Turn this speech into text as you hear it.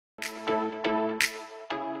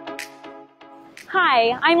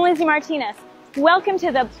Hi, I'm Linzi Martinez. Welcome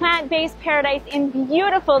to the plant-based paradise in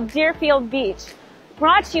beautiful Deerfield Beach.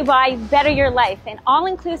 Brought to you by Better Your Life, an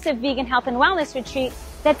all-inclusive vegan health and wellness retreat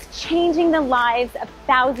that's changing the lives of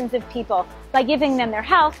thousands of people by giving them their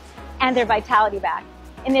health and their vitality back.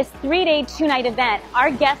 In this 3-day, 2-night event,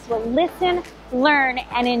 our guests will listen, learn,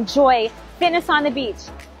 and enjoy fitness on the beach,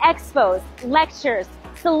 expos, lectures,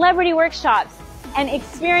 celebrity workshops, and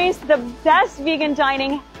experience the best vegan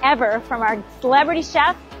dining ever from our celebrity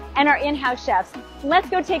chef and our in-house chefs. Let's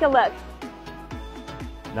go take a look.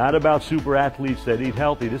 Not about super athletes that eat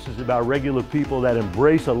healthy. This is about regular people that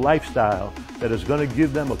embrace a lifestyle that is going to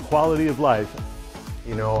give them a quality of life.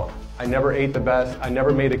 You know, I never ate the best. I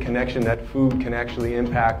never made a connection that food can actually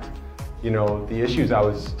impact, the issues I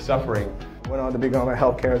was suffering. I went on to become a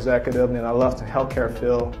healthcare executive, and I left the healthcare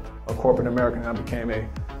field of corporate America, and I became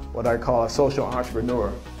what I call a social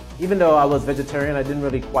entrepreneur. Even though I was vegetarian, I didn't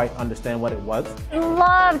really quite understand what it was.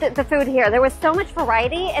 Loved the food here. There was so much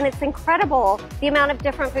variety, and it's incredible the amount of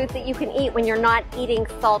different foods that you can eat when you're not eating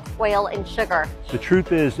salt, oil, and sugar. The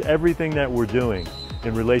truth is, everything that we're doing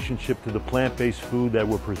in relationship to the plant-based food that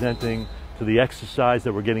we're presenting, to the exercise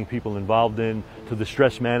that we're getting people involved in, to the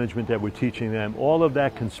stress management that we're teaching them, all of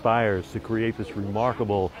that conspires to create this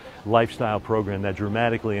remarkable lifestyle program that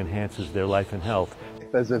dramatically enhances their life and health.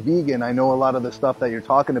 As a vegan, I know a lot of the stuff that you're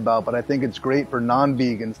talking about, but I think it's great for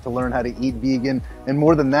non-vegans to learn how to eat vegan, and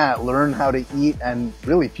more than that, learn how to eat and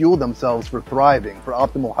really fuel themselves for thriving, for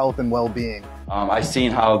optimal health and well-being. I've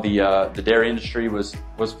seen how the dairy industry was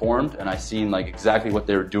formed, and I've seen exactly what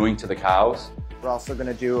they were doing to the cows. We're also going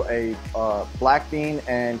to do a black bean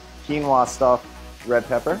and quinoa stuffed red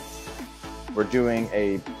pepper. We're doing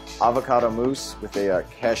a avocado mousse with a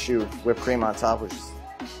cashew whipped cream on top, which is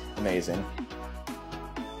amazing.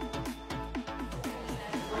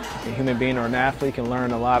 A human being or an athlete can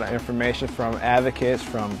learn a lot of information from advocates,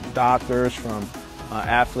 from doctors, from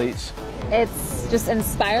athletes. It's just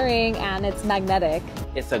inspiring and it's magnetic.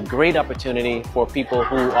 It's a great opportunity for people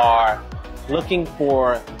who are looking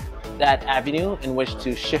for that avenue in which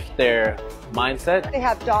to shift their mindset. They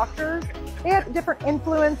have doctors, they have different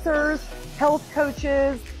influencers, health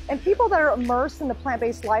coaches, and people that are immersed in the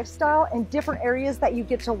plant-based lifestyle in different areas that you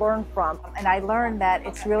get to learn from. And I learned that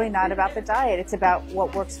it's really not about the diet, it's about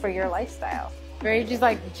what works for your lifestyle. Very just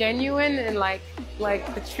genuine and like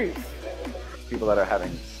the truth. People that are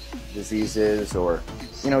having diseases or,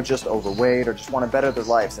 just overweight or just want to better their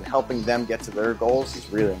lives, and helping them get to their goals is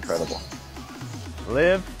really incredible.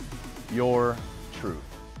 Live your truth.